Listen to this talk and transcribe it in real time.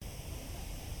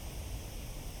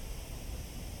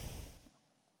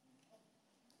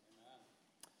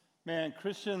Man,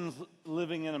 Christians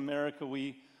living in America,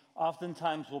 we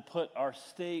oftentimes will put our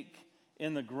stake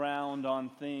in the ground on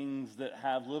things that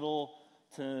have little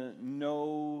to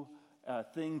no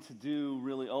thing to do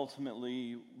really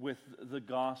ultimately with the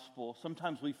gospel.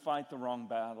 Sometimes we fight the wrong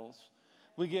battles.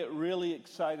 We get really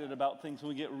excited about things and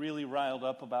we get really riled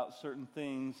up about certain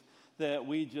things that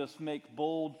we just make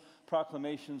bold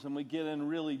proclamations and we get in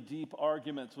really deep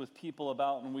arguments with people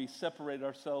about, and we separate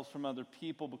ourselves from other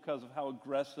people because of how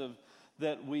aggressive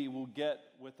that we will get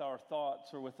with our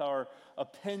thoughts or with our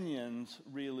opinions,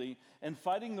 really, and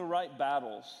fighting the right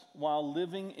battles while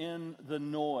living in the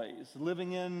noise,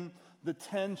 living in the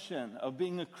tension of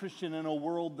being a Christian in a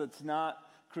world that's not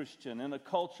Christian, in a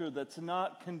culture that's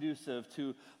not conducive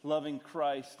to loving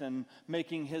Christ and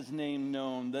making his name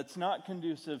known, that's not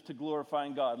conducive to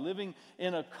glorifying God, living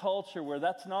in a culture where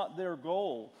that's not their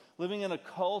goal, living in a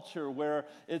culture where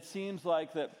it seems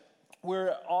like that we're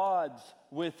at odds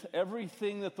with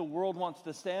everything that the world wants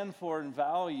to stand for and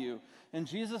value. And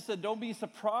Jesus said, don't be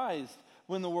surprised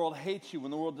when the world hates you,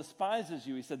 when the world despises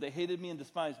you. He said, they hated me and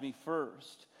despised me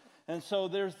first. And so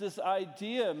there's this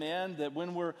idea, man, that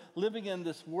when we're living in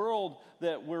this world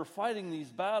that we're fighting these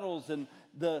battles, and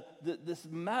this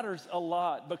matters a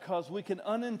lot because we can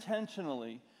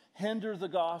unintentionally hinder the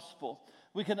gospel.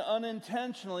 We can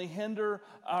unintentionally hinder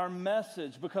our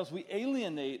message because we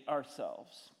alienate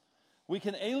ourselves. We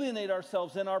can alienate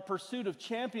ourselves in our pursuit of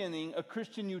championing a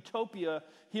Christian utopia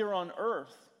here on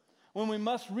earth, when we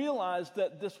must realize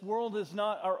that this world is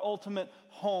not our ultimate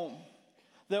home.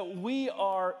 That we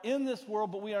are in this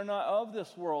world, but we are not of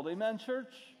this world. Amen,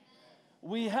 church?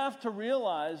 We have to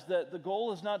realize that the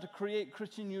goal is not to create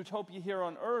Christian utopia here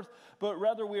on earth, but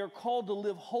rather we are called to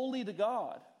live holy to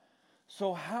God.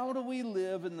 So how do we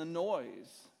live in the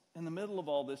noise, in the middle of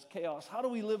all this chaos? How do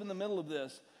we live in the middle of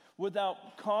this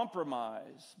without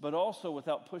compromise, but also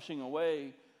without pushing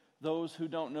away those who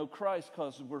don't know Christ?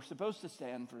 Because we're supposed to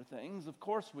stand for things. Of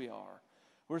course we are.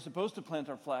 We're supposed to plant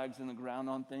our flags in the ground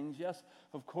on things. Yes,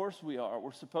 of course we are.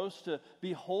 We're supposed to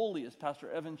be holy, as Pastor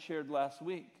Evan shared last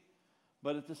week.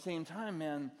 But at the same time,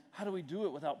 man, how do we do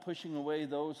it without pushing away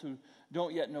those who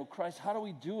don't yet know Christ? How do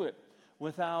we do it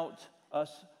without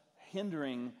us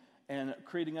hindering and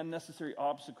creating unnecessary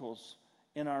obstacles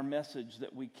in our message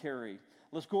that we carry?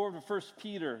 Let's go over to 1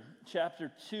 Peter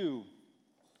chapter 2.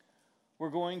 We're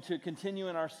going to continue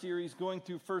in our series going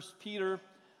through 1 Peter.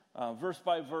 Verse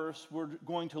by verse, we're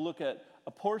going to look at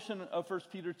a portion of 1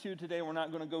 Peter 2 today. We're not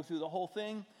going to go through the whole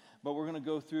thing, but we're going to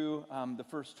go through the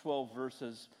first 12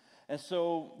 verses. And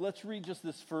so let's read just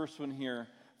this first one here.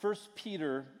 1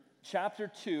 Peter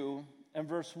chapter 2 and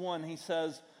verse 1, he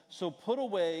says, "So put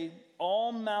away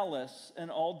all malice and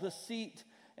all deceit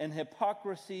and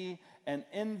hypocrisy and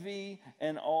envy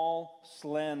and all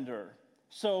slander."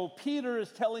 So Peter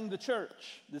is telling the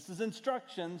church, this is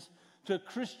instructions to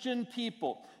Christian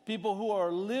people who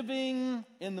are living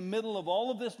in the middle of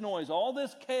all of this noise, all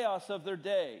this chaos of their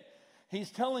day. He's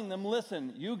telling them,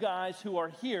 listen, you guys who are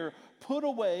here, put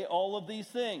away all of these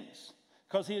things.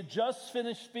 Because he had just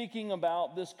finished speaking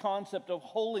about this concept of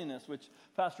holiness, which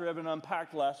Pastor Evan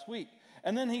unpacked last week.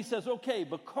 And then he says, okay,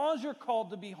 because you're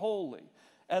called to be holy,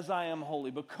 as I am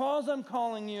holy, because I'm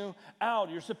calling you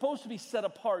out, you're supposed to be set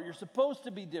apart, you're supposed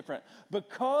to be different.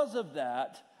 Because of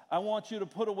that, I want you to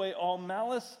put away all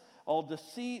malice, all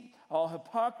deceit, all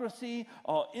hypocrisy,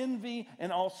 all envy,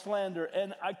 and all slander.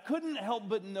 And I couldn't help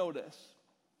but notice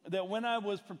that when I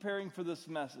was preparing for this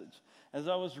message, as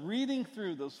I was reading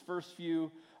through those first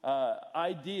few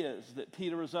ideas that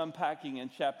Peter was unpacking in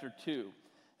chapter 2,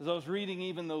 as I was reading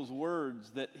even those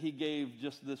words that he gave,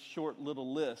 just this short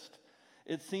little list,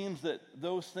 it seems that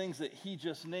those things that he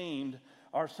just named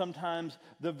are sometimes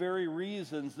the very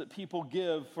reasons that people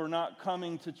give for not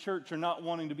coming to church or not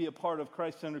wanting to be a part of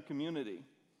Christ-centered community. Amen.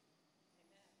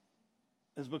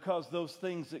 Is because those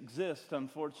things exist,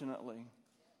 unfortunately.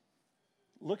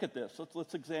 Look at this.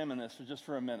 Let's examine this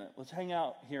for a minute. Let's hang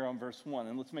out here on verse 1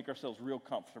 and let's make ourselves real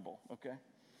comfortable, okay?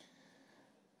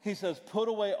 He says, put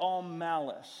away all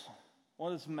malice.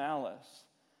 What is malice?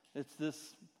 It's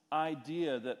this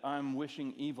idea that I'm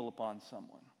wishing evil upon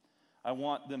someone. I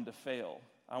want them to fail.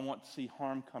 I want to see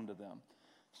harm come to them.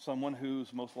 Someone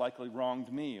who's most likely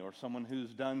wronged me, or someone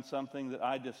who's done something that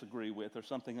I disagree with, or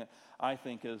something that I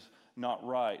think is not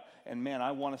right. And man,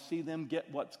 I want to see them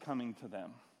get what's coming to them.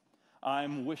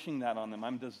 I'm wishing that on them.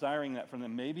 I'm desiring that from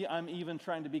them. Maybe I'm even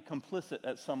trying to be complicit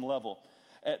at some level.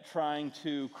 at trying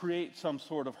to create some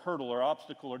sort of hurdle or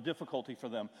obstacle or difficulty for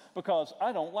them, because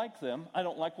I don't like them. I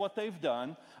don't like what they've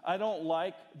done. I don't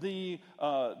like the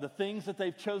things that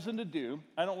they've chosen to do.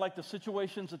 I don't like the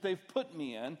situations that they've put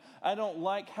me in. I don't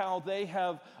like how they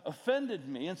have offended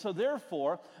me. And so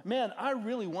therefore, man, I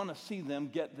really want to see them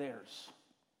get theirs.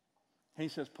 And he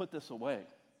says, put this away.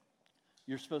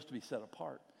 You're supposed to be set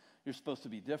apart. You're supposed to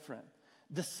be different.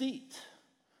 Deceit.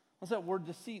 What's that word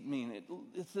deceit mean?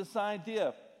 It's this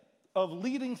idea of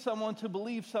leading someone to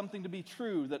believe something to be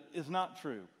true that is not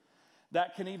true.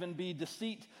 That can even be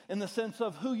deceit in the sense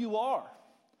of who you are.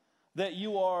 That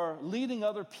you are leading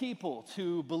other people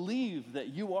to believe that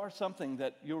you are something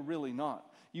that you're really not.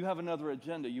 You have another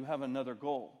agenda. You have another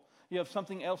goal. You have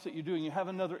something else that you're doing. You have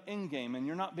another end game, and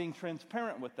you're not being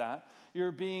transparent with that.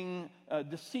 You're being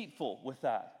deceitful with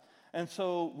that. And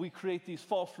so we create these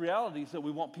false realities that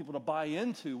we want people to buy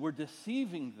into. We're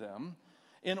deceiving them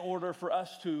in order for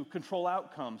us to control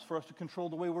outcomes, for us to control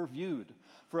the way we're viewed,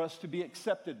 for us to be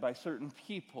accepted by certain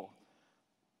people.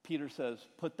 Peter says,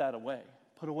 put that away.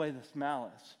 Put away this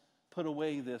malice. Put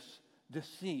away this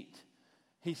deceit.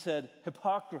 He said,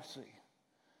 hypocrisy.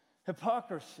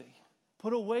 Hypocrisy.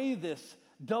 Put away this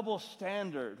double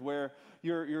standard where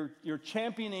you're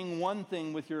championing one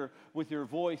thing with your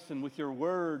voice and with your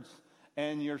words,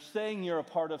 and you're saying you're a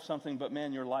part of something, but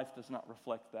man, your life does not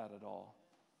reflect that at all.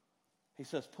 He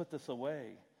says, put this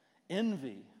away.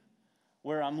 Envy,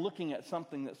 where I'm looking at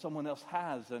something that someone else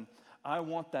has, and I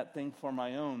want that thing for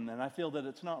my own, and I feel that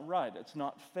it's not right, it's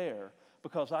not fair,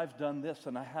 because I've done this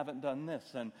and I haven't done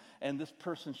this, and this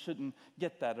person shouldn't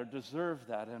get that or deserve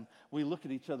that. And we look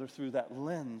at each other through that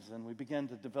lens, and we begin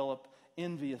to develop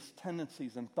envious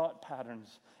tendencies and thought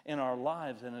patterns in our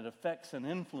lives, and it affects and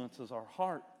influences our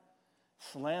heart.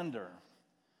 Slander.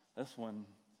 This one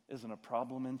isn't a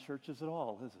problem in churches at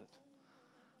all, is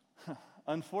it?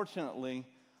 Unfortunately,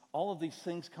 all of these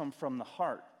things come from the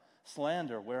heart.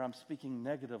 Slander, where I'm speaking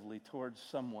negatively towards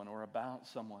someone or about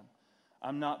someone.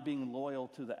 I'm not being loyal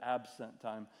to the absent.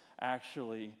 I'm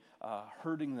actually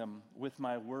hurting them with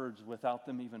my words without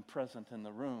them even present in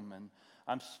the room. And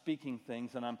I'm speaking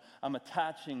things, and I'm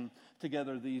attaching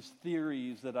together these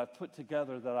theories that I've put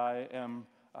together that I am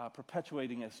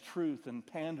perpetuating as truth and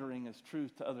pandering as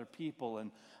truth to other people.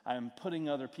 And I'm putting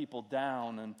other people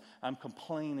down, and I'm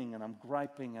complaining, and I'm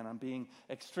griping, and I'm being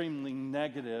extremely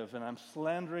negative, and I'm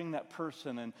slandering that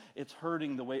person, and it's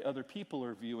hurting the way other people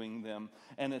are viewing them.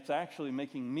 And it's actually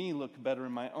making me look better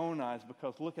in my own eyes,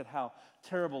 because look at how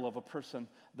terrible of a person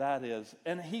that is.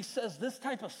 And he says this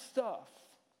type of stuff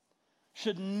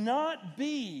should not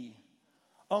be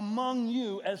among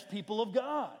you as people of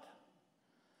God.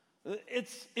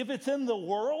 If it's in the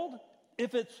world,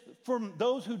 if it's from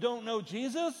those who don't know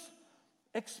Jesus,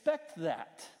 expect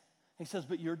that. He says,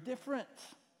 but you're different.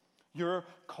 You're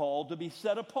called to be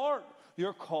set apart.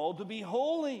 You're called to be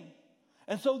holy.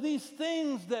 And so these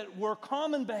things that were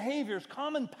common behaviors,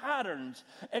 common patterns,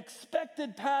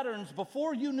 expected patterns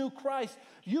before you knew Christ,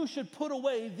 you should put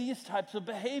away these types of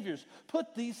behaviors.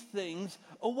 Put these things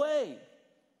away.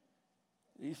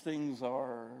 These things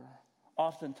are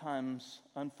oftentimes,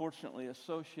 unfortunately,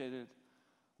 associated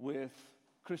with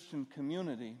Christian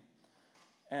community,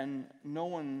 and no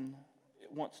one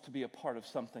wants to be a part of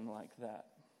something like that.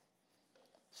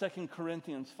 2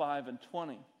 Corinthians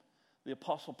 5:20, the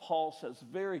Apostle Paul says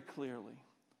very clearly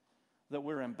that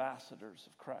we're ambassadors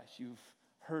of Christ. You've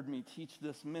heard me teach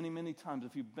this many, many times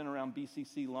if you've been around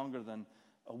BCC longer than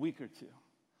a week or two,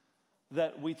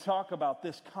 that we talk about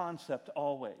this concept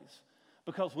always,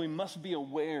 because we must be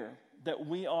aware that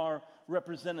we are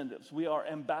representatives, we are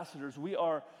ambassadors, we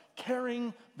are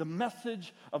carrying the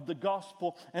message of the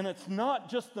gospel. And it's not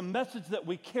just the message that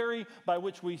we carry by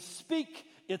which we speak,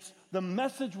 it's the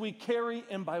message we carry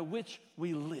and by which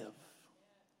we live.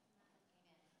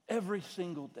 Every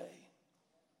single day,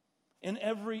 in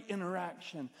every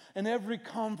interaction, in every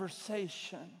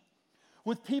conversation,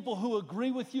 with people who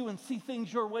agree with you and see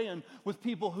things your way, and with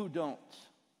people who don't.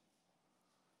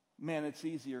 Man, it's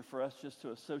easier for us just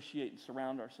to associate and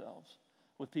surround ourselves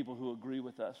with people who agree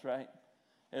with us, right?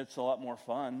 It's a lot more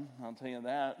fun, I'll tell you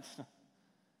that.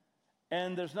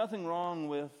 And there's nothing wrong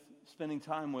with spending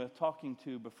time with, talking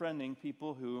to, befriending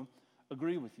people who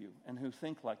agree with you and who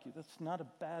think like you. That's not a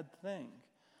bad thing.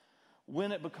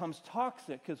 When it becomes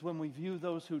toxic is when we view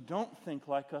those who don't think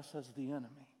like us as the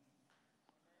enemy.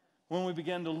 When we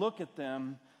begin to look at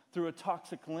them through a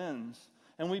toxic lens,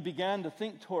 and we begin to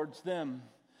think towards them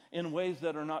in ways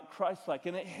that are not Christ-like.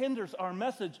 And it hinders our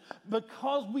message,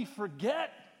 because we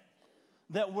forget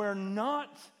that we're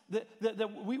not,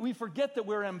 we forget that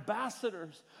we're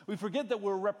ambassadors. We forget that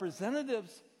we're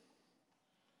representatives.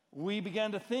 we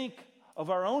began to think of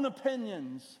our own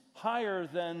opinions higher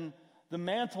than the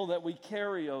mantle that we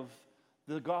carry of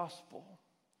the gospel.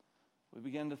 We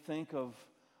began to think of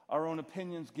our own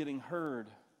opinions getting heard.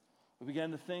 We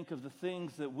began to think of the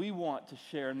things that we want to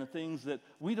share and the things that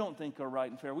we don't think are right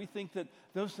and fair. We think that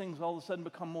those things all of a sudden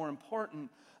become more important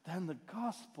than the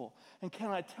gospel. And can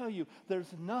I tell you,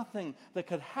 there's nothing that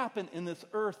could happen in this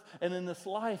earth and in this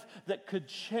life that could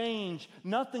change,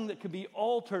 nothing that could be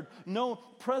altered. No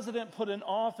president put in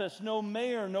office, no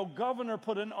mayor, no governor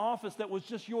put in office that was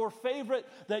just your favorite,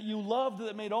 that you loved,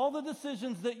 that made all the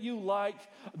decisions that you liked.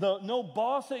 No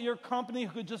boss at your company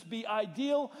who could just be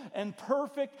ideal and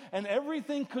perfect and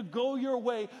everything could go your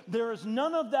way. There is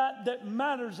none of that that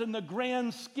matters in the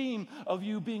grand scheme of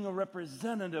you being a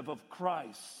representative of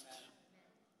Christ.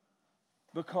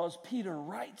 Because Peter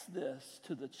writes this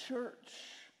to the church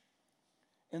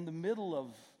in the middle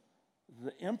of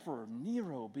the Emperor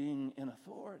Nero being in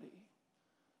authority,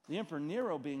 the Emperor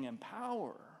Nero being in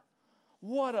power.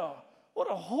 What a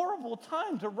horrible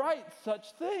time to write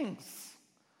such things.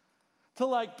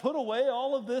 To put away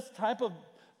all of this type of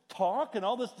talk and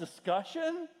all this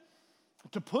discussion,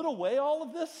 to put away all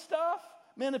of this stuff.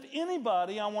 Man, if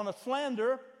anybody I want to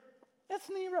slander, it's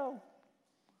Nero.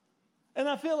 And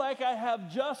I feel like I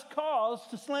have just cause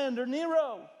to slander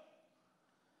Nero.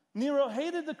 Nero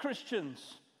hated the Christians.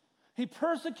 He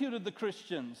persecuted the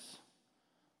Christians.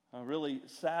 A really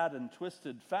sad and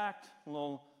twisted fact, a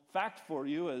little fact for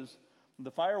you, is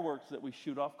the fireworks that we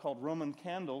shoot off called Roman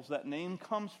candles. That name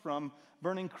comes from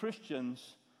burning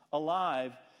Christians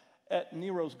alive at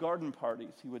Nero's garden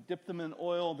parties. He would dip them in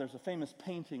oil. There's a famous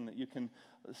painting that you can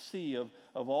see of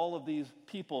all of these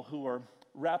people who are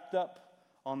wrapped up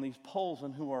on these poles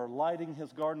and who are lighting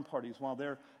his garden parties while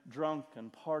they're drunk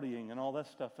and partying and all that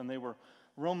stuff. And they were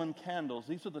Roman candles.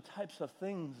 These are the types of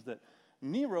things that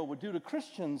Nero would do to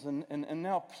Christians. And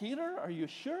now, Peter, are you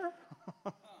sure?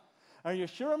 Are you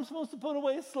sure I'm supposed to put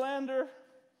away slander?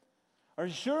 Are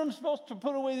you sure I'm supposed to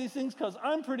put away these things? Because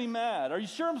I'm pretty mad. Are you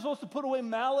sure I'm supposed to put away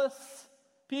malice,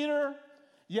 Peter?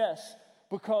 Yes,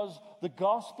 because the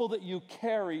gospel that you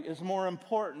carry is more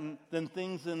important than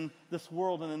things in this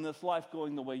world and in this life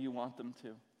going the way you want them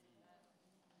to.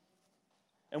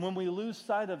 And when we lose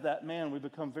sight of that, man, we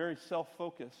become very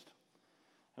self-focused.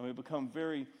 And we become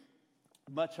very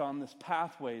much on this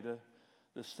pathway to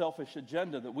the selfish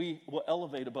agenda that we will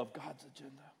elevate above God's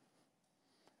agenda.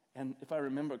 And if I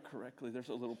remember correctly, there's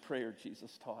a little prayer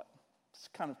Jesus taught. It's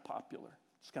kind of popular.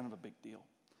 It's kind of a big deal.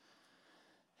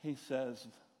 He says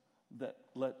that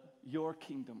let your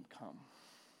kingdom come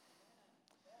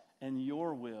and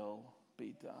your will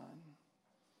be done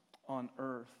on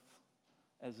earth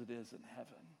as it is in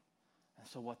heaven. And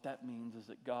so what that means is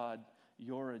that God,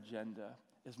 your agenda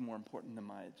is more important than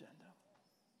my agenda.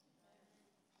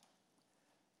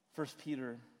 1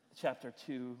 Peter chapter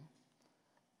 2,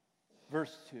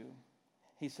 verse 2,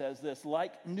 he says this,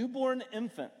 like newborn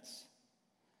infants,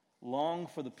 long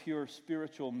for the pure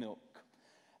spiritual milk,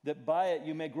 that by it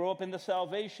you may grow up into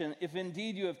salvation, if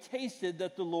indeed you have tasted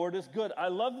that the Lord is good. I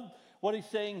love what he's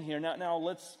saying here. Now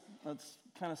let's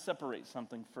kind of separate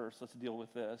something first. Let's deal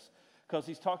with this. Because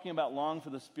he's talking about long for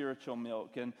the spiritual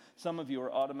milk. And some of you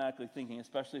are automatically thinking,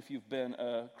 especially if you've been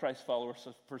a Christ follower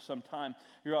for some time,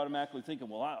 you're automatically thinking,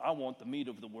 well, I want the meat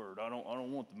of the word. I don't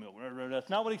want the milk. That's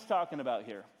not what he's talking about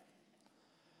here.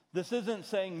 This isn't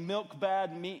saying milk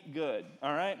bad, meat good,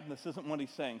 all right? This isn't what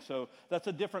he's saying. So that's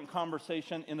a different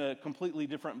conversation in a completely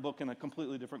different book in a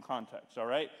completely different context, all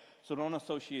right? So don't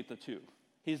associate the two.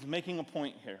 He's making a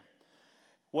point here.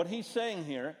 What he's saying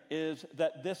here is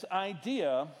that this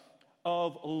idea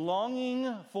of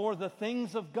longing for the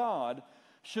things of God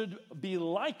should be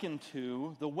likened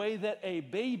to the way that a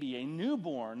baby, a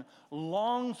newborn,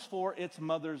 longs for its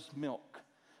mother's milk.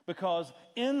 Because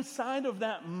inside of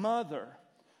that mother,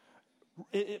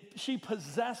 she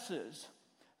possesses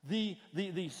the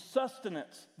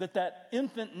sustenance that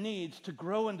infant needs to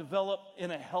grow and develop in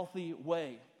a healthy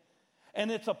way. And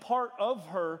it's a part of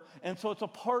her, and so it's a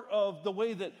part of the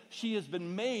way that she has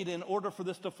been made in order for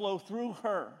this to flow through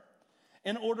her,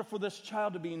 in order for this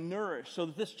child to be nourished, so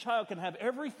that this child can have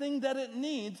everything that it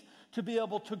needs to be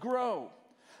able to grow.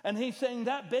 And he's saying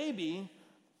that baby,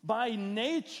 by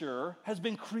nature, has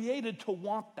been created to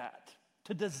want that,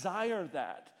 to desire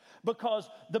that. Because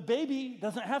the baby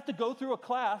doesn't have to go through a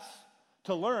class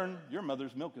to learn your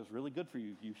mother's milk is really good for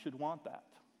you. You should want that.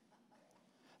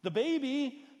 The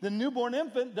baby, the newborn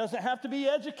infant, doesn't have to be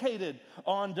educated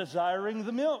on desiring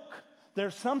the milk.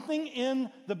 There's something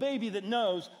in the baby that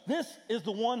knows this is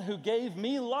the one who gave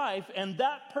me life, and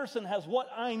that person has what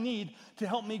I need to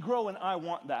help me grow, and I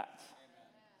want that.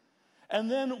 And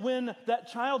then when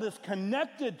that child is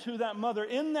connected to that mother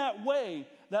in that way,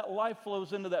 that life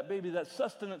flows into that baby, that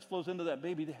sustenance flows into that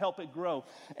baby to help it grow.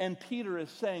 And Peter is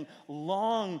saying,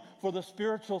 long for the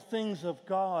spiritual things of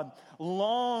God.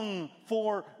 Long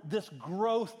for this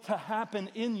growth to happen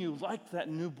in you, like that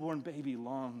newborn baby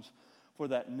longs for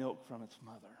that milk from its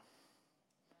mother.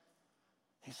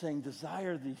 He's saying,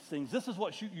 desire these things. This is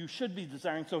what you should be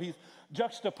desiring. So he's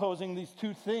juxtaposing these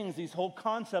two things, these whole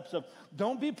concepts of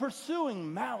don't be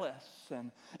pursuing malice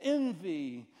and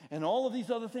envy and all of these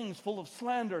other things full of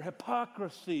slander,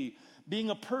 hypocrisy,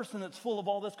 being a person that's full of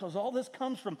all this, because all this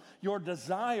comes from your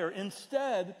desire.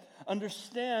 Instead,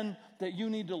 understand that you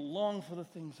need to long for the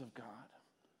things of God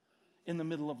in the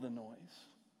middle of the noise,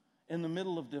 in the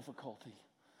middle of difficulty.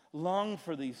 Long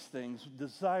for these things,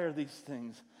 desire these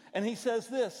things. And he says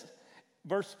this,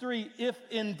 verse 3, if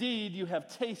indeed you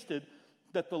have tasted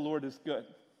that the Lord is good.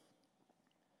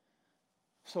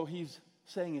 So he's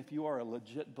saying if you are a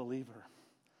legit believer,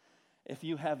 if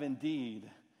you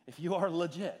are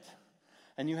legit,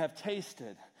 and you have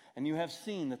tasted, and you have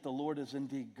seen that the Lord is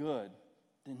indeed good,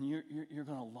 then you're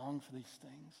going to long for these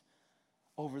things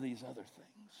over these other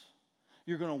things.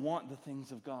 You're going to want the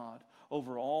things of God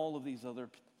over all of these other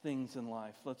things in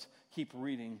life. Let's keep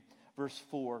reading. Verse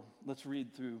 4, let's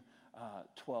read through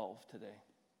 12 today.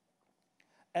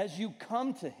 As you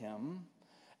come to him,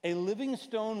 a living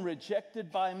stone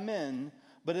rejected by men,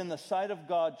 but in the sight of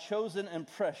God chosen and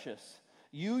precious,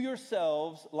 you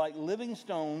yourselves, like living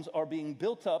stones, are being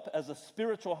built up as a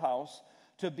spiritual house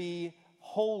to be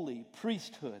holy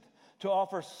priesthood, to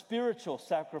offer spiritual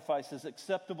sacrifices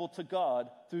acceptable to God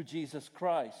through Jesus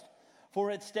Christ. For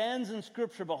it stands in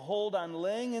Scripture, behold, I'm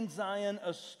laying in Zion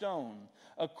a stone,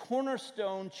 a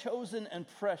cornerstone chosen and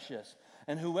precious,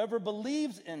 and whoever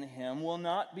believes in him will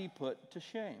not be put to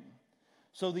shame.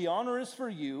 So the honor is for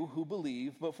you who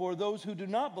believe, but for those who do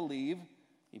not believe,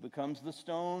 he becomes the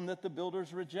stone that the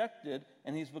builders rejected,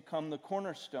 and he's become the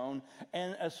cornerstone,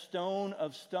 and a stone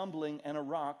of stumbling and a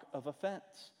rock of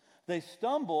offense. They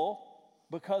stumble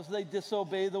because they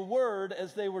disobey the word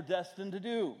as they were destined to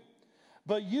do.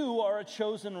 But you are a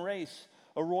chosen race,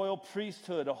 a royal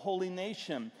priesthood, a holy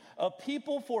nation, a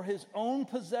people for his own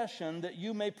possession, that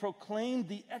you may proclaim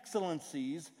the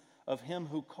excellencies of him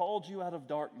who called you out of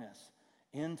darkness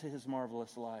into his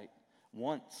marvelous light.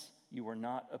 Once you were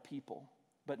not a people,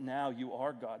 but now you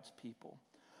are God's people.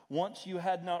 Once you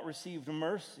had not received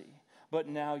mercy, but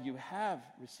now you have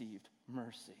received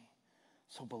mercy.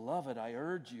 So, beloved, I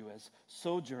urge you as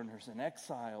sojourners and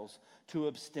exiles to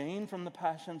abstain from the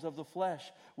passions of the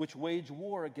flesh, which wage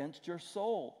war against your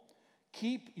soul.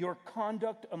 Keep your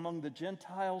conduct among the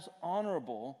Gentiles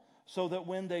honorable, so that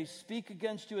when they speak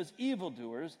against you as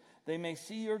evildoers, they may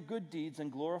see your good deeds and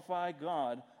glorify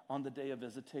God on the day of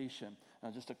visitation. Now,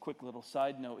 just a quick little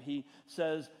side note. He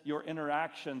says your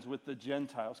interactions with the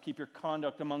Gentiles, keep your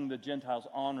conduct among the Gentiles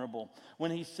honorable.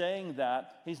 When he's saying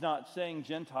that, he's not saying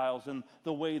Gentiles in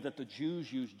the way that the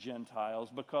Jews use Gentiles,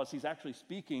 because he's actually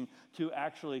speaking to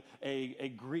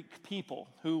a Greek people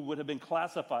who would have been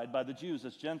classified by the Jews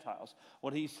as Gentiles.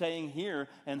 What he's saying here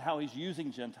and how he's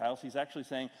using Gentiles, he's actually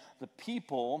saying the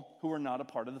people who are not a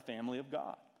part of the family of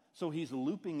God. So he's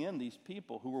looping in these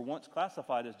people who were once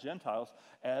classified as Gentiles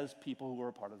as people who were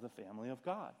a part of the family of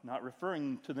God, not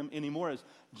referring to them anymore as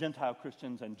Gentile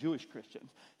Christians and Jewish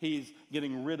Christians. He's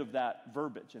getting rid of that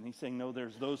verbiage, and he's saying, no,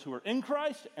 there's those who are in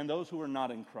Christ and those who are not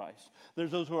in Christ.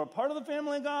 There's those who are part of the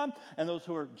family of God and those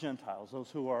who are Gentiles, those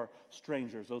who are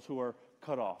strangers, those who are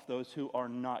cut off, those who are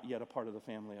not yet a part of the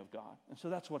family of God. And so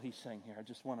that's what he's saying here. I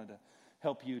just wanted to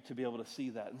help you to be able to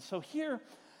see that. And so here,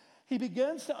 he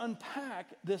begins to unpack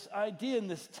this idea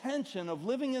and this tension of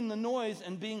living in the noise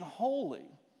and being holy.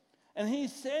 And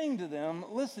he's saying to them,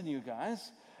 listen, you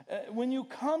guys, when you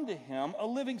come to him, a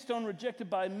living stone rejected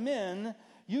by men,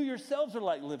 you yourselves are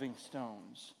like living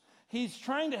stones. He's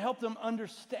trying to help them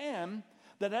understand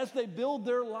that as they build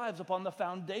their lives upon the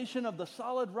foundation of the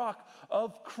solid rock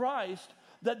of Christ,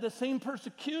 that the same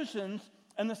persecutions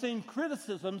and the same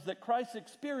criticisms that Christ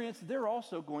experienced, they're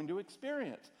also going to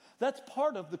experience. That's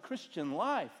part of the Christian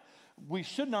life. We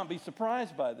should not be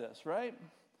surprised by this, right?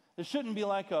 It shouldn't be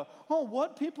like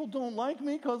what, people don't like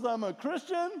me because I'm a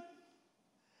Christian?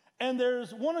 And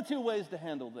there's one or two ways to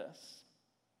handle this.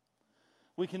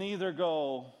 We can either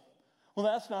go, well,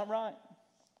 that's not right.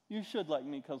 You should like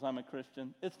me because I'm a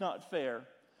Christian. It's not fair.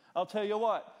 I'll tell you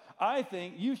what, I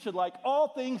think you should like all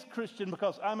things Christian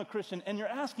because I'm a Christian. And you're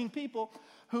asking people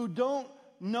who don't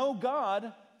know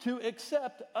God to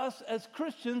accept us as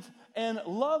Christians and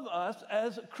love us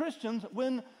as Christians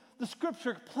when the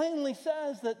Scripture plainly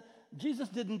says that Jesus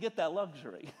didn't get that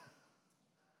luxury.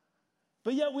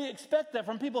 But yet we expect that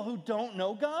from people who don't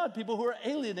know God, people who are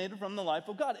alienated from the life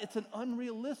of God. It's an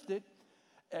unrealistic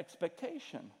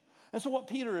expectation. And so what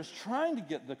Peter is trying to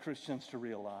get the Christians to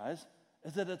realize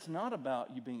is that it's not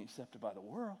about you being accepted by the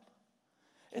world.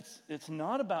 It's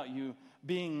not about you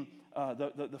being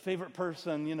the favorite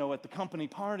person, at the company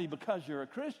party because you're a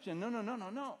Christian.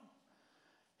 No.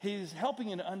 He's helping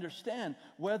you to understand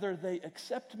whether they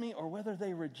accept me or whether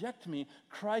they reject me,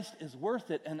 Christ is worth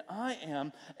it, and I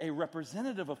am a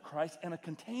representative of Christ and a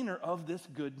container of this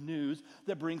good news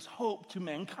that brings hope to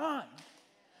mankind.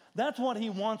 That's what he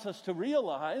wants us to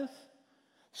realize.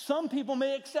 Some people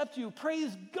may accept you.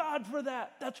 Praise God for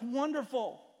that. That's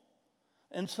wonderful.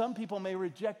 And some people may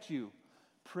reject you.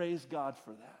 Praise God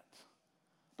for that.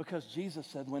 Because Jesus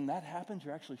said when that happens,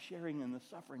 you're actually sharing in the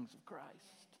sufferings of Christ.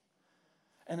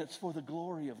 And it's for the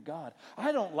glory of God.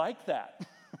 I don't like that.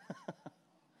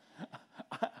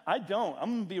 I don't. I'm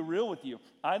going to be real with you.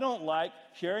 I don't like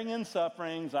sharing in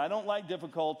sufferings. I don't like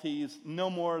difficulties no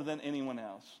more than anyone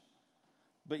else.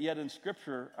 But yet in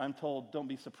Scripture, I'm told, don't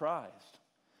be surprised.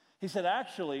 He said,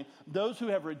 actually, those who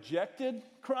have rejected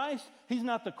Christ, he's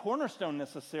not the cornerstone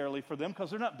necessarily for them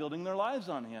because they're not building their lives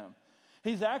on him.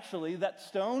 He's actually, that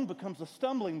stone becomes a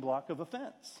stumbling block of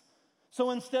offense.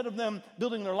 So instead of them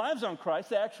building their lives on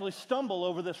Christ, they actually stumble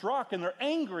over this rock and they're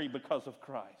angry because of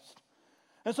Christ.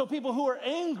 And so people who are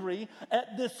angry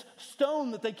at this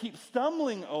stone that they keep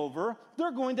stumbling over,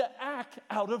 they're going to act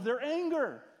out of their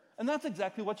anger. And that's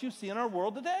exactly what you see in our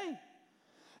world today.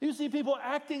 You see people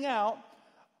acting out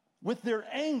with their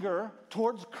anger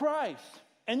towards Christ.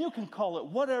 And you can call it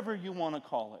whatever you want to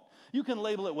call it. You can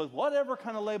label it with whatever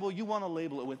kind of label you want to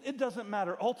label it with. It doesn't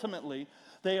matter. Ultimately,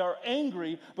 they are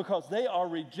angry because they are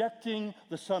rejecting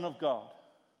the Son of God.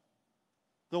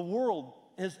 The world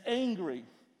is angry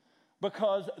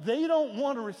because they don't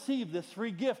want to receive this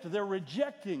free gift. They're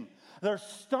rejecting. They're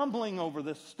stumbling over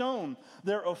this stone.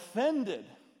 They're offended.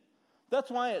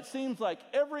 That's why it seems like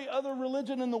every other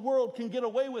religion in the world can get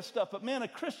away with stuff, but man, a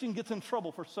Christian gets in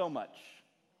trouble for so much.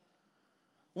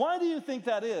 Why do you think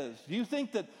that is? Do you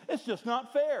think that it's just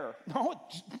not fair? No,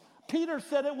 Peter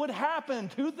said it would happen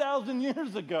 2,000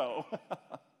 years ago.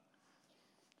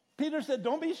 Peter said,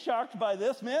 don't be shocked by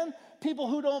this, man. People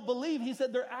who don't believe, he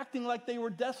said they're acting like they were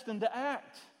destined to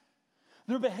act.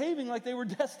 They're behaving like they were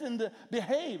destined to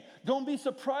behave. Don't be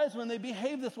surprised when they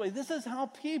behave this way. This is how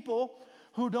people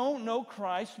who don't know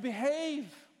Christ behave.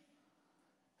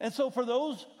 And so for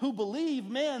those who believe,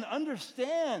 man,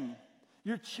 understand,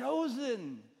 you're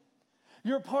chosen.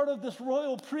 You're part of this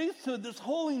royal priesthood, this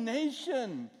holy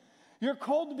nation. You're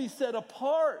called to be set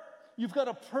apart. You've got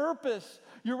a purpose.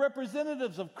 You're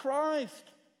representatives of Christ.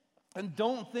 And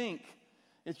don't think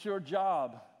it's your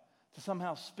job to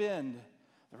somehow spend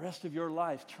the rest of your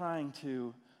life trying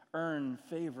to earn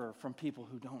favor from people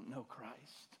who don't know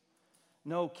Christ.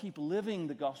 No, keep living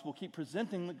the gospel, keep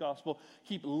presenting the gospel,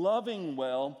 keep loving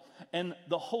well, and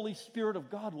the Holy Spirit of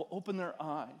God will open their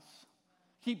eyes.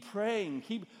 Keep praying,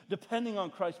 keep depending on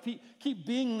Christ, keep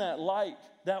being that light,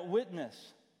 that witness.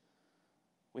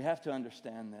 We have to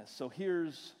understand this. So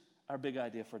here's our big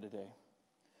idea for today.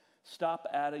 Stop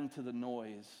adding to the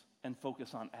noise and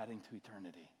focus on adding to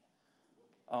eternity.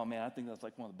 Oh man, I think that's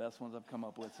like one of the best ones I've come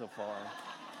up with so far.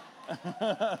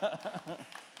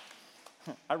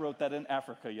 I wrote that in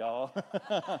Africa, y'all.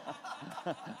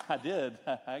 I did.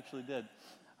 I actually did.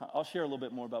 I'll share a little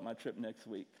bit more about my trip next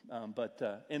week.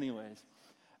 Anyways,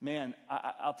 man,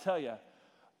 I'll tell you,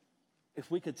 if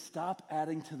we could stop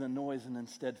adding to the noise and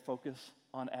instead focus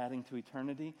on adding to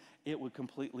eternity, it would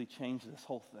completely change this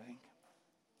whole thing.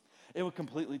 It would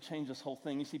completely change this whole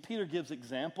thing. You see, Peter gives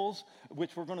examples,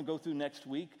 which we're going to go through next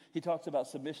week. He talks about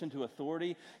submission to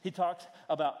authority. He talks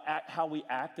about how we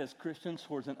act as Christians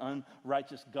towards an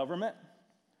unrighteous government,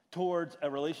 towards a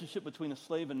relationship between a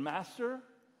slave and master,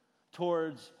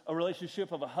 towards a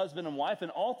relationship of a husband and wife. And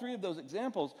all three of those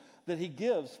examples that he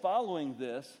gives following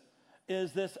this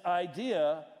is this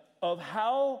idea of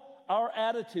how our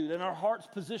attitude and our heart's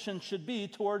position should be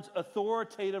towards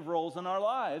authoritative roles in our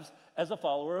lives as a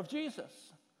follower of Jesus.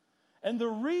 And the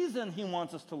reason he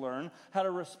wants us to learn how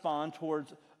to respond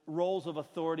towards roles of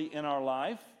authority in our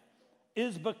life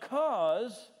is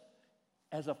because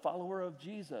as a follower of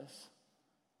Jesus,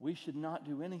 we should not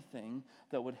do anything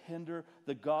that would hinder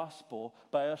the gospel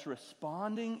by us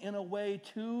responding in a way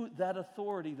to that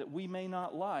authority that we may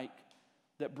not like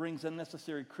that brings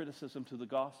unnecessary criticism to the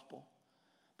gospel.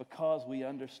 Because we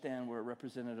understand we're a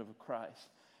representative of Christ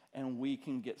and we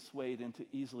can get swayed into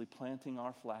easily planting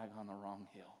our flag on the wrong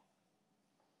hill.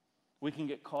 We can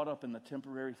get caught up in the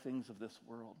temporary things of this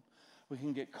world We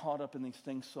can get caught up in these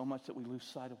things so much that we lose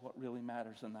sight of what really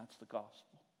matters, and that's the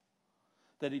gospel.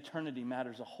 That eternity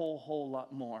matters a whole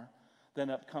lot more than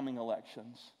upcoming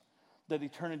elections. That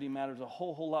eternity matters a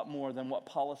whole lot more than what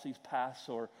policies pass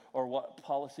or what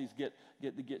policies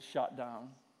get shot down.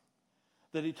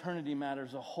 That eternity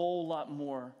matters a whole lot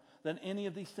more than any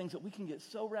of these things that we can get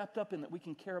so wrapped up in that we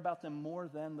can care about them more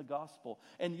than the gospel.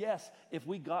 And yes, if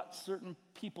we got certain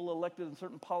people elected and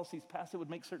certain policies passed, it would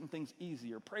make certain things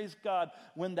easier. Praise God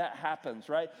when that happens,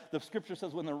 right? The scripture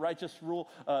says when the righteous rule,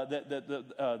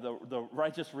 the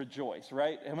righteous rejoice,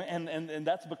 right? And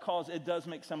that's because it does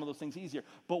make some of those things easier.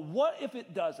 But what if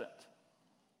it doesn't?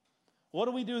 What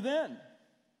do we do then?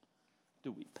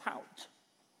 Do we pout?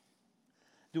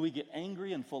 Do we get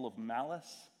angry and full of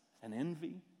malice and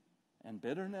envy and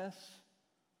bitterness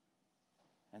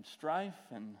and strife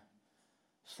and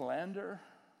slander?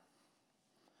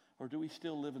 Or do we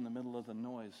still live in the middle of the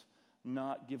noise,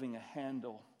 not giving a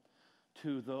handle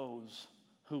to those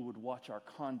who would watch our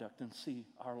conduct and see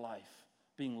our life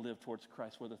being lived towards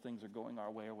Christ, whether things are going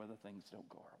our way or whether things don't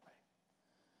go our way?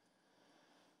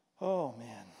 Oh,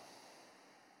 man.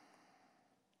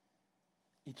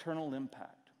 Eternal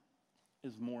impact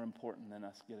is more important than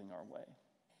us getting our way.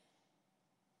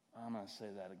 I'm going to say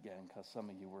that again because some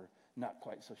of you were not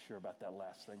quite so sure about that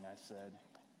last thing I said.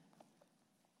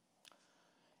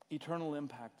 Eternal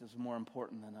impact is more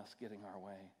important than us getting our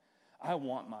way. I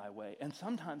want my way. And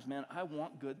sometimes, man, I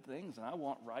want good things and I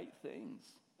want right things.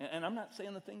 And I'm not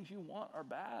saying the things you want are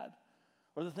bad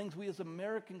or the things we as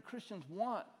American Christians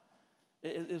want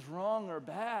is wrong or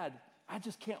bad. I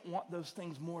just can't want those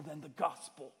things more than the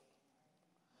gospel.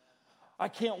 I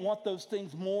can't want those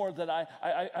things more that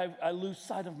I lose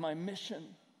sight of my mission,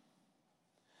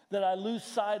 that I lose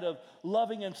sight of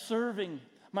loving and serving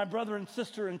my brother and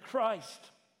sister in Christ.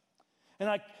 And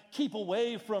I keep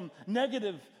away from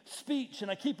negative speech, and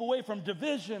I keep away from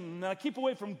division, and I keep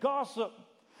away from gossip,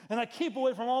 and I keep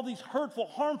away from all these hurtful,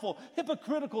 harmful,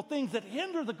 hypocritical things that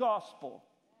hinder the gospel.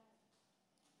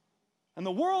 And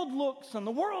the world looks and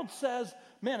the world says,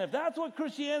 man, if that's what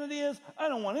Christianity is, I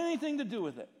don't want anything to do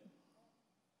with it.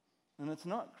 And it's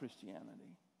not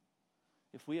Christianity.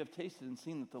 If we have tasted and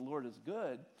seen that the Lord is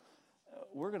good,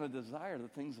 we're going to desire the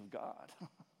things of God.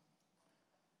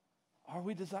 Are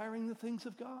we desiring the things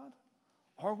of God?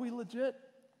 Are we legit?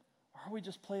 Are we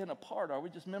just playing a part? Are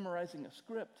we just memorizing a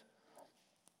script?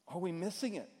 Are we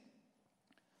missing it?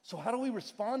 So how do we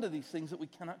respond to these things that we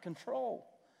cannot control?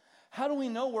 How do we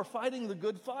know we're fighting the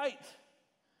good fight?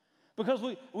 Because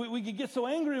we can get so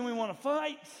angry and we want to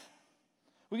fight.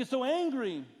 We get so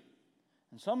angry.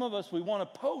 And some of us, we want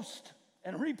to post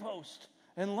and repost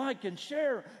and like and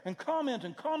share and comment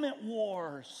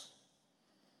wars.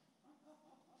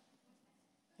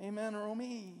 Amen or oh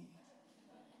me.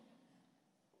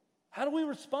 How do we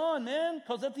respond, man?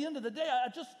 Because at the end of the day,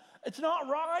 it's not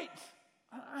right.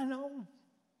 I know.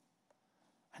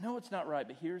 I know it's not right,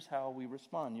 but here's how we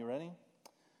respond. You ready?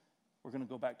 We're going to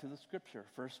go back to the scripture.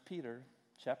 1 Peter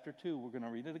chapter 2. We're going to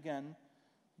read it again,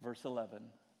 verse 11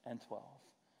 and 12.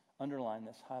 Underline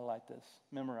this, highlight this,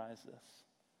 memorize this.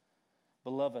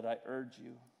 Beloved, I urge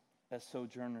you, as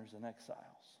sojourners and exiles,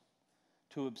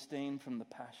 to abstain from the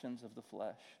passions of the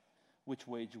flesh, which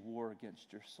wage war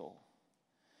against your soul.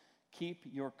 Keep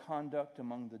your conduct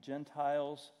among the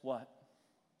Gentiles, what?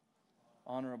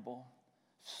 Honorable.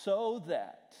 So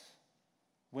that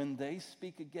when they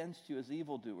speak against you as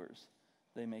evildoers,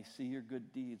 they may see your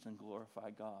good deeds and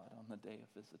glorify God on the day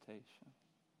of visitation.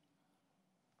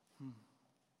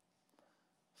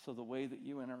 So the way that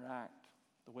you interact,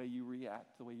 the way you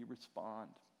react, the way you respond,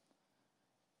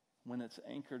 when it's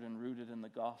anchored and rooted in the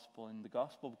gospel, and the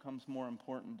gospel becomes more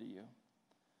important to you,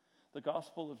 the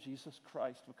gospel of Jesus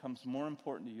Christ becomes more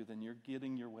important to you than you're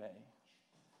getting your way,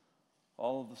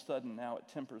 all of a sudden now it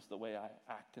tempers the way I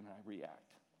act and I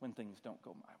react when things don't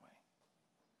go my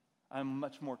way. I'm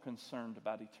much more concerned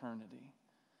about eternity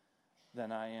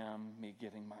than I am me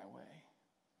getting my way.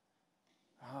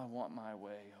 I want my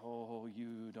way. Oh,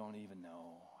 you don't even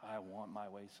know. I want my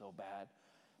way so bad.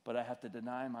 But I have to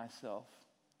deny myself,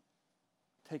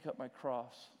 take up my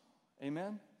cross.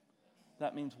 Amen?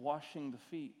 That means washing the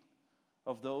feet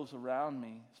of those around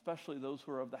me, especially those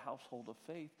who are of the household of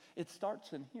faith. It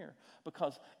starts in here.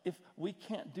 Because if we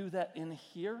can't do that in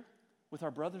here with our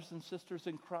brothers and sisters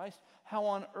in Christ, how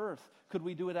on earth could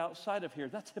we do it outside of here?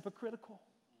 That's hypocritical.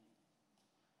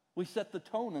 We set the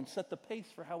tone and set the pace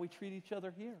for how we treat each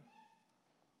other here.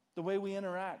 The way we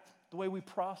interact, the way we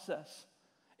process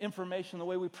information, the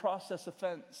way we process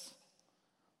offense,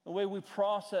 the way we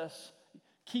process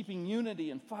keeping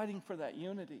unity and fighting for that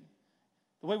unity,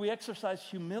 the way we exercise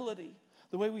humility,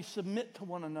 the way we submit to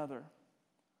one another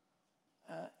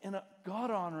in a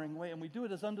God-honoring way, and we do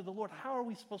it as unto the Lord. How are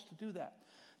we supposed to do that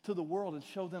to the world and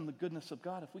show them the goodness of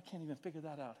God if we can't even figure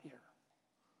that out here?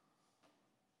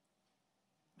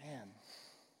 Man,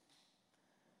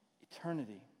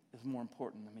 eternity is more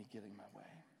important than me getting my way.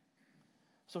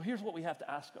 So here's what we have to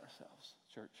ask ourselves,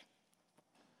 church.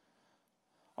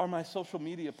 Are my social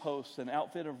media posts an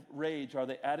outfit of rage? Are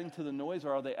they adding to the noise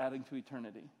or are they adding to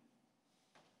eternity?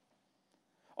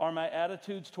 Are my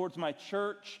attitudes towards my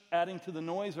church adding to the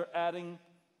noise or adding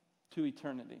to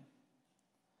eternity?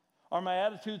 Are my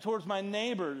attitudes towards my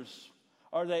neighbors,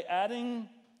 are they adding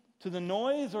to the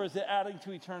noise or is it adding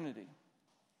to eternity?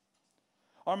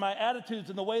 Are my attitudes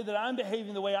and the way that I'm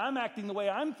behaving, the way I'm acting, the way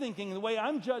I'm thinking, the way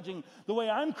I'm judging, the way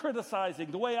I'm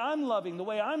criticizing, the way I'm loving, the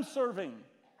way I'm serving,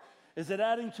 is it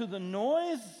adding to the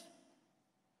noise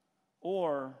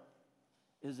or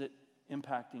is it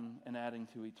impacting and adding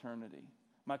to eternity?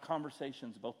 My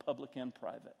conversations, both public and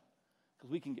private, because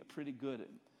we can get pretty good at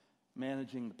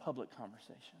managing the public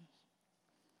conversations.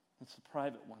 It's the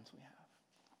private ones we have.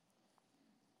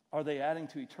 Are they adding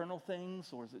to eternal things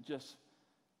or is it just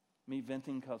me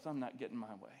venting because I'm not getting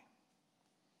my way?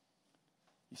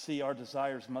 You see, our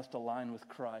desires must align with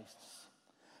Christ's.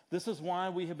 This is why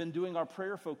we have been doing our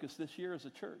prayer focus this year as a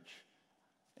church.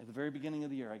 At the very beginning of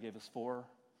the year, I gave us 4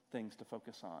 things to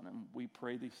focus on, and we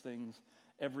pray these things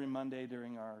every Monday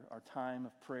during our time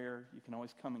of prayer. You can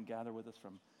always come and gather with us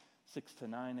from 6 to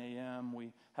 9 a.m.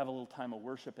 We have a little time of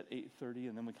worship at 8:30,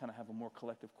 and then we kind of have a more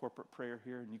collective corporate prayer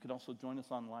here. And you can also join us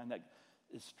online. That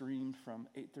is streamed from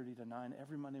 8:30 to 9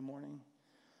 every Monday morning.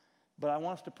 But I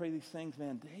want us to pray these things,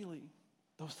 man, daily.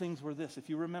 Those things were this. If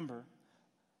you remember,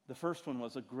 the first one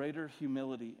was a greater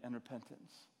humility and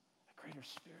repentance. A greater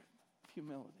spirit of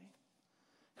humility.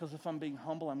 Because if I'm being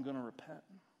humble, I'm going to repent.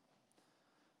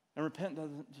 And repent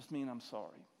doesn't just mean I'm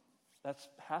sorry. That's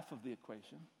half of the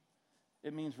equation.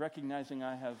 It means recognizing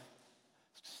I have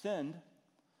sinned,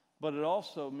 but it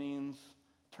also means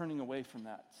turning away from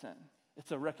that sin.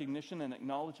 It's a recognition and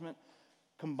acknowledgement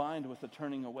combined with a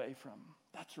turning away from.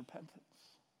 That's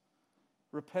repentance.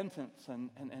 Repentance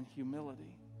and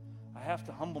humility. I have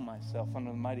to humble myself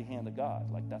under the mighty hand of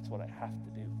God. Like that's what I have to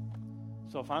do.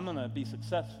 So if I'm going to be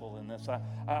successful in this,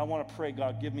 I want to pray,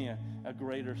 God, give me a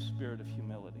greater spirit of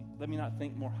humility. Let me not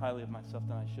think more highly of myself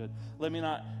than I should. Let me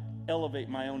not elevate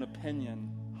my own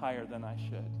opinion higher than I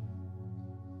should.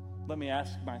 Let me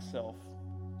ask myself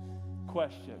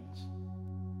questions.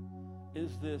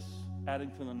 Is this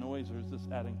adding to the noise or is this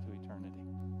adding to eternity?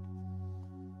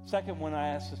 Second one I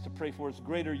asked us to pray for is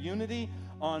greater unity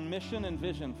on mission and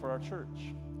vision for our church.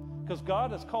 Because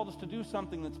God has called us to do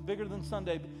something that's bigger than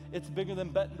Sunday, it's bigger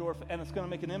than Bettendorf, and it's going to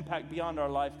make an impact beyond our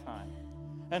lifetime.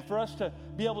 And for us to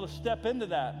be able to step into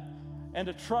that and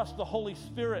to trust the Holy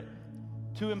Spirit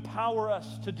to empower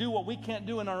us to do what we can't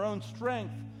do in our own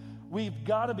strength, we've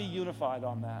got to be unified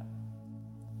on that.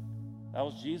 That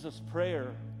was Jesus'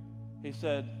 prayer. He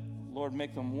said, Lord,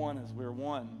 make them one as we're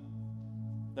one.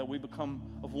 That we become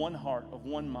of one heart, of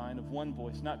one mind, of one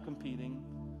voice, not competing,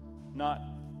 not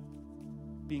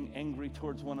being angry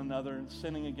towards one another and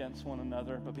sinning against one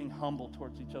another, but being humble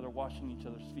towards each other, washing each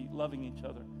other's feet, loving each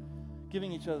other,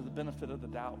 giving each other the benefit of the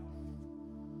doubt,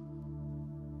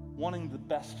 wanting the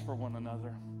best for one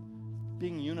another,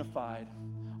 being unified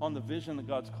on the vision that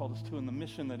God's called us to and the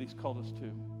mission that He's called us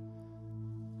to.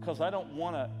 Because I don't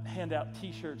want to hand out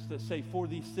t-shirts that say for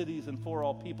these cities and for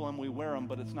all people, and we wear them,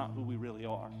 but it's not who we really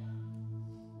are.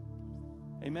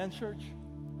 Amen, church?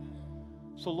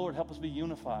 So Lord, help us be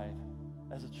unified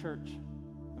as a church,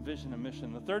 a vision and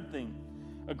mission. The third thing,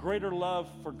 a greater love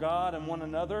for God and one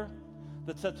another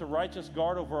that sets a righteous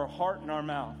guard over our heart and our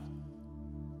mouth.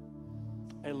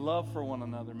 A love for one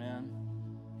another, man,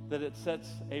 that it sets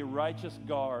a righteous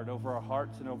guard over our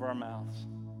hearts and over our mouths.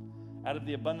 Out of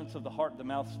the abundance of the heart, the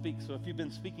mouth speaks. So if you've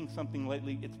been speaking something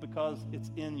lately, it's because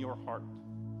it's in your heart.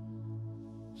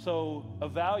 So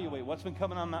evaluate what's been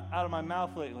coming out of my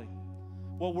mouth lately.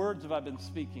 What words have I been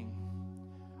speaking?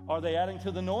 Are they adding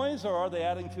to the noise or are they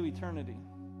adding to eternity?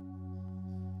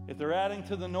 If they're adding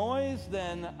to the noise,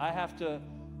 then I have to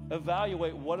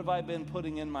evaluate what have I been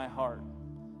putting in my heart.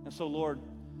 And so, Lord,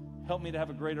 help me to have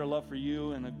a greater love for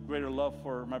you and a greater love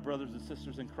for my brothers and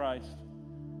sisters in Christ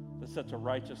that sets a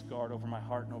righteous guard over my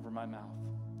heart and over my mouth.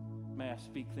 May I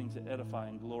speak things that edify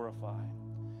and glorify.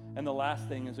 And the last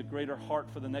thing is a greater heart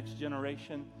for the next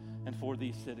generation and for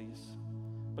these cities.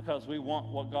 Because we want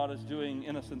what God is doing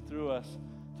in us and through us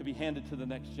to be handed to the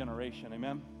next generation.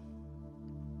 Amen?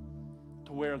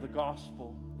 To where the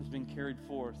gospel is being carried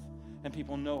forth and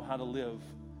people know how to live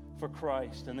for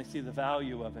Christ and they see the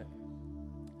value of it.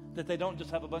 that they don't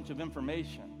just have a bunch of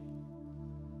information,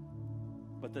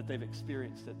 but that they've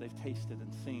experienced it, they've tasted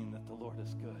and seen that the Lord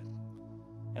is good.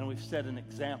 And we've set an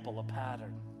example, a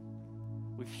pattern.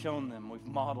 We've shown them, we've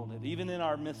modeled it. Even in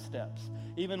our missteps,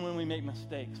 even when we make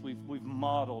mistakes, we've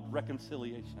modeled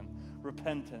reconciliation,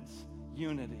 repentance,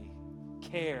 unity,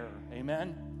 care.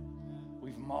 Amen?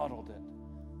 We've modeled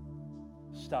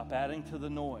it. Stop adding to the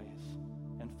noise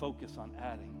and focus on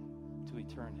adding to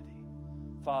eternity.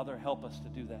 Father, help us to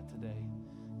do that today.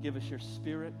 Give us your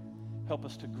Spirit. Help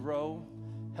us to grow.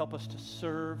 Help us to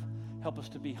serve. Help us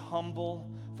to be humble.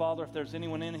 Father, if there's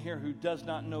anyone in here who does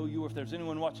not know you, or if there's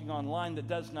anyone watching online that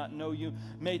does not know you,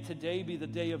 may today be the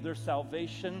day of their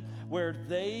salvation, where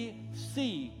they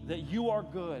see that you are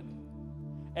good.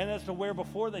 And as to where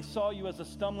before they saw you as a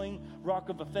stumbling rock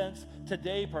of offense,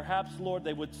 today perhaps, Lord,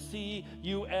 they would see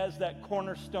you as that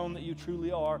cornerstone that you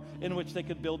truly are, in which they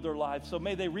could build their lives. So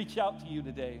may they reach out to you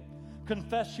today,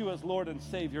 confess you as Lord and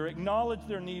Savior, acknowledge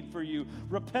their need for you,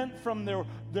 repent from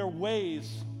their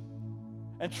ways,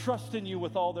 and trust in you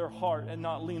with all their heart and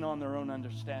not lean on their own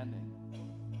understanding.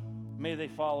 May they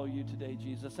follow you today,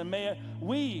 Jesus. And may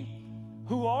we,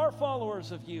 who are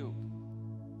followers of you,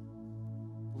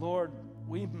 Lord,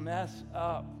 we mess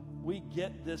up. We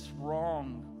get this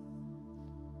wrong.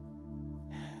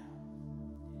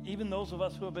 Even those of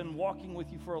us who have been walking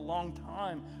with you for a long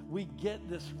time, we get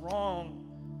this wrong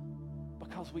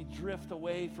because we drift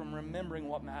away from remembering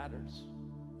what matters.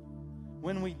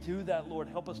 When we do that, Lord,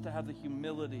 help us to have the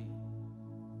humility,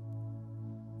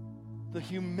 the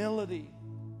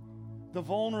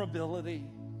vulnerability,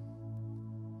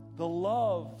 the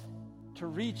love to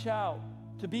reach out,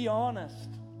 to be honest,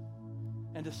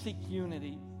 and to seek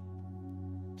unity,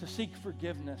 to seek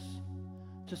forgiveness,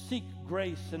 to seek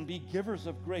grace and be givers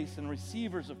of grace and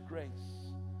receivers of grace,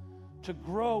 to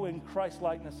grow in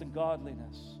Christ-likeness and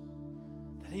godliness,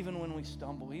 that even when we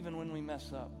stumble, even when we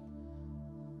mess up,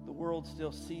 the world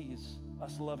still sees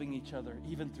us loving each other,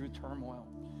 even through turmoil,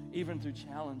 even through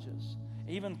challenges,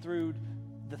 even through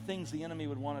the things the enemy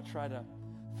would want to try to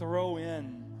throw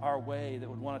in our way that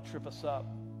would want to trip us up,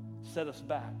 set us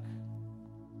back.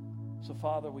 So,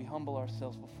 Father, we humble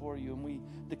ourselves before you, and we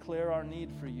declare our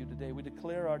need for you today. We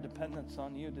declare our dependence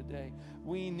on you today.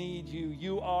 We need you.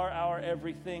 You are our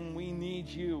everything. We need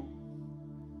you.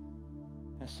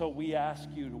 And so we ask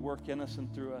you to work in us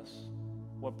and through us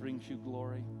what brings you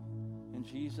glory. In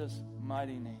Jesus'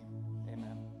 mighty name.